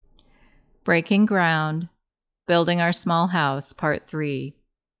Breaking Ground, Building Our Small House, Part 3.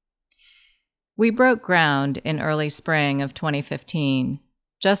 We broke ground in early spring of 2015,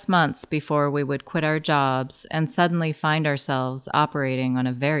 just months before we would quit our jobs and suddenly find ourselves operating on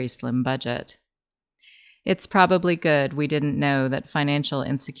a very slim budget. It's probably good we didn't know that financial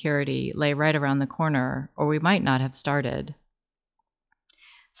insecurity lay right around the corner, or we might not have started.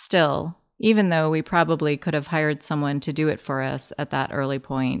 Still, even though we probably could have hired someone to do it for us at that early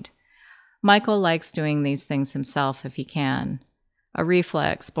point, Michael likes doing these things himself if he can, a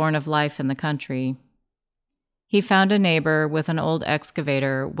reflex born of life in the country. He found a neighbor with an old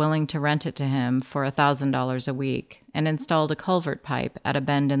excavator willing to rent it to him for $1,000 a week and installed a culvert pipe at a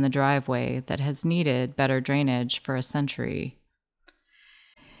bend in the driveway that has needed better drainage for a century.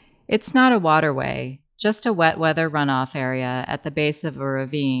 It's not a waterway, just a wet weather runoff area at the base of a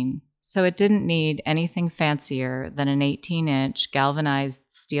ravine, so it didn't need anything fancier than an 18-inch galvanized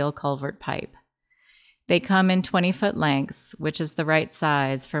steel culvert pipe. They come in 20-foot lengths, which is the right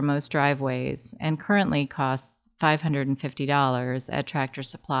size for most driveways, and currently costs $550 at Tractor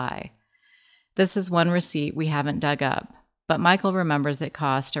Supply. This is one receipt we haven't dug up, but Michael remembers it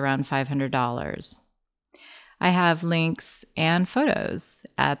cost around $500. I have links and photos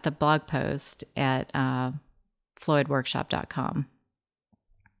at the blog post at floydworkshop.com.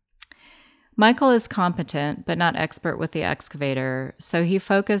 Michael is competent but not expert with the excavator, so he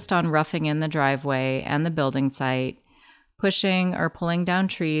focused on roughing in the driveway and the building site, pushing or pulling down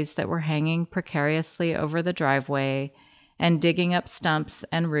trees that were hanging precariously over the driveway, and digging up stumps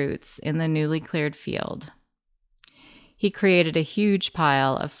and roots in the newly cleared field. He created a huge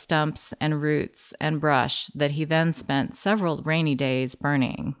pile of stumps and roots and brush that he then spent several rainy days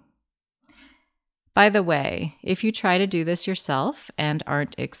burning. By the way, if you try to do this yourself and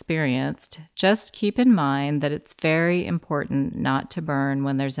aren't experienced, just keep in mind that it's very important not to burn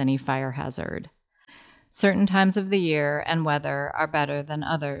when there's any fire hazard. Certain times of the year and weather are better than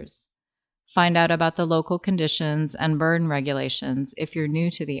others. Find out about the local conditions and burn regulations if you're new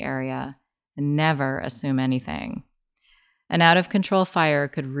to the area, and never assume anything. An out-of-control fire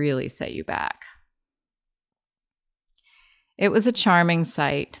could really set you back. It was a charming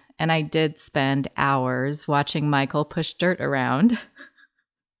sight, and I did spend hours watching Michael push dirt around.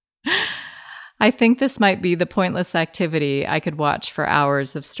 I think this might be the pointless activity I could watch for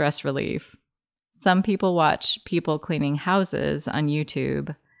hours of stress relief. Some people watch people cleaning houses on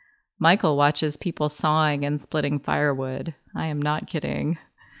YouTube. Michael watches people sawing and splitting firewood. I am not kidding.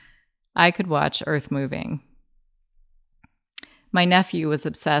 I could watch earth moving. My nephew was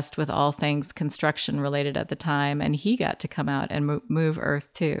obsessed with all things construction related at the time, and he got to come out and move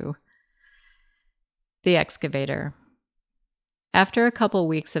earth too. The excavator. After a couple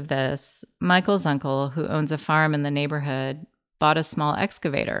weeks of this, Michael's uncle, who owns a farm in the neighborhood, bought a small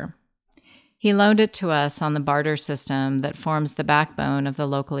excavator. He loaned it to us on the barter system that forms the backbone of the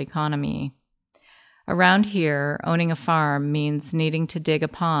local economy. Around here, owning a farm means needing to dig a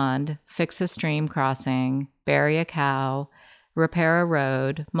pond, fix a stream crossing, bury a cow, repair a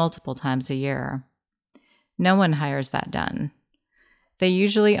road multiple times a year. No one hires that done. They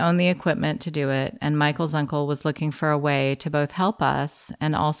usually own the equipment to do it, and Michael's uncle was looking for a way to both help us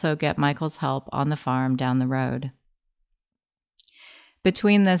and also get Michael's help on the farm down the road.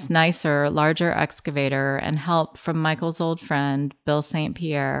 Between this nicer, larger excavator and help from Michael's old friend, Bill St.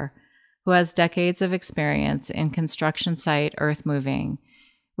 Pierre, who has decades of experience in construction site earth moving,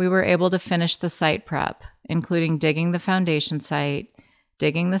 we were able to finish the site prep, including digging the foundation site,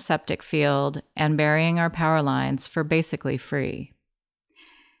 digging the septic field, and burying our power lines for basically free.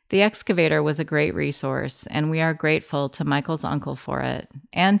 The excavator was a great resource, and we are grateful to Michael's uncle for it,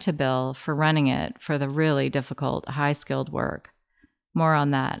 and to Bill for running it for the really difficult, high-skilled work. More on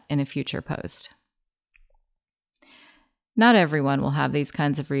that in a future post. Not everyone will have these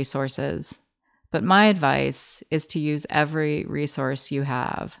kinds of resources, but my advice is to use every resource you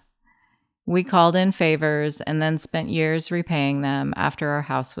have. We called in favors and then spent years repaying them after our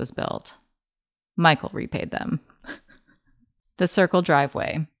house was built. Michael repaid them. The circle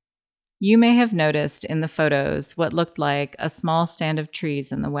driveway. You may have noticed in the photos what looked like a small stand of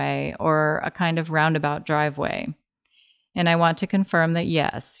trees in the way or a kind of roundabout driveway. And I want to confirm that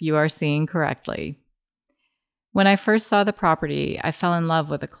yes, you are seeing correctly. When I first saw the property, I fell in love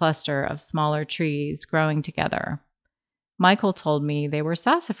with a cluster of smaller trees growing together. Michael told me they were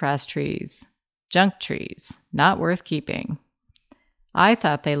sassafras trees, junk trees, not worth keeping. I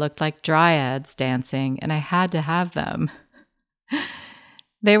thought they looked like dryads dancing, and I had to have them.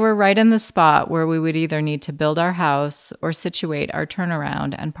 They were right in the spot where we would either need to build our house or situate our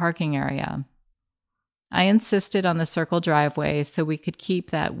turnaround and parking area. I insisted on the circle driveway so we could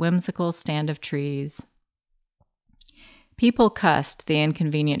keep that whimsical stand of trees. People cussed the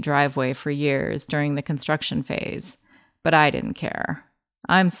inconvenient driveway for years during the construction phase, but I didn't care.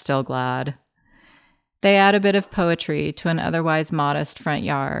 I'm still glad. They add a bit of poetry to an otherwise modest front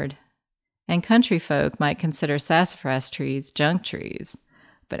yard. And country folk might consider sassafras trees junk trees,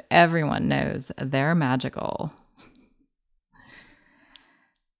 but everyone knows they're magical.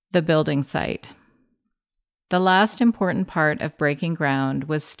 The building site. The last important part of breaking ground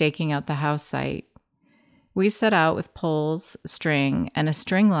was staking out the house site. We set out with poles, string, and a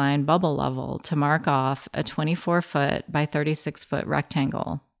string line bubble level to mark off a 24-foot by 36-foot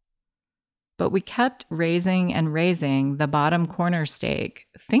rectangle. But we kept raising and raising the bottom corner stake,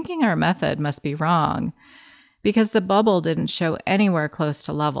 thinking our method must be wrong, because the bubble didn't show anywhere close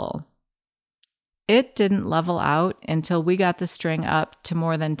to level. It didn't level out until we got the string up to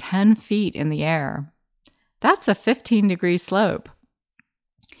more than 10 feet in the air. That's a 15-degree slope.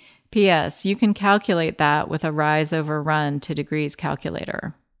 P.S. You can calculate that with a rise over run to degrees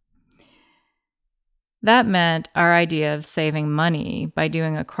calculator. That meant our idea of saving money by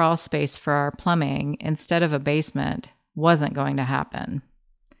doing a crawl space for our plumbing instead of a basement wasn't going to happen.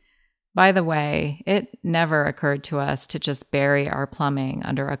 By the way, it never occurred to us to just bury our plumbing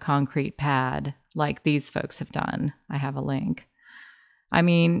under a concrete pad like these folks have done. I have a link. I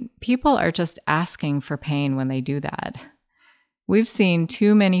mean, people are just asking for pain when they do that. We've seen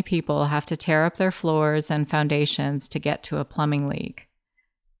too many people have to tear up their floors and foundations to get to a plumbing leak.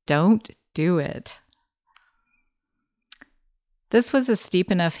 Don't do it. This was a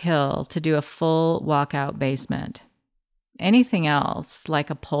steep enough hill to do a full walkout basement. Anything else, like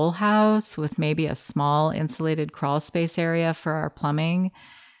a pole house with maybe a small insulated crawl space area for our plumbing,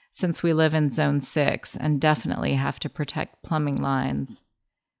 since we live in Zone 6 and definitely have to protect plumbing lines,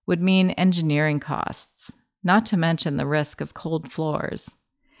 would mean engineering costs, not to mention the risk of cold floors.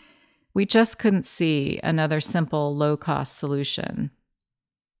 We just couldn't see another simple, low-cost solution.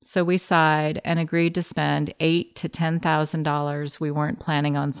 So we sighed and agreed to spend $8,000 to $10,000 we weren't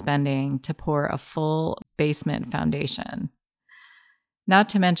planning on spending to pour a full basement foundation. Not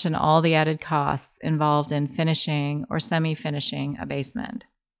to mention all the added costs involved in finishing or semi-finishing a basement.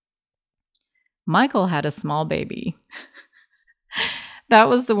 Michael had a small baby. That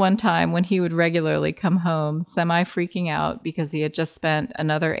was the one time when he would regularly come home semi-freaking out because he had just spent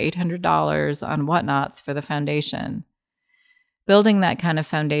another $800 on whatnots for the foundation. Building that kind of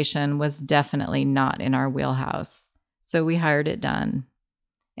foundation was definitely not in our wheelhouse, so we hired it done.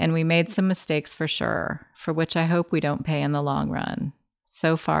 And we made some mistakes for sure, for which I hope we don't pay in the long run.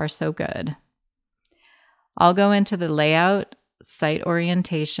 So far, so good. I'll go into the layout, site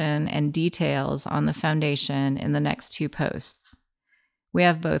orientation, and details on the foundation in the next 2 posts. We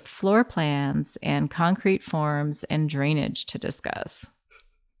have both floor plans and concrete forms and drainage to discuss.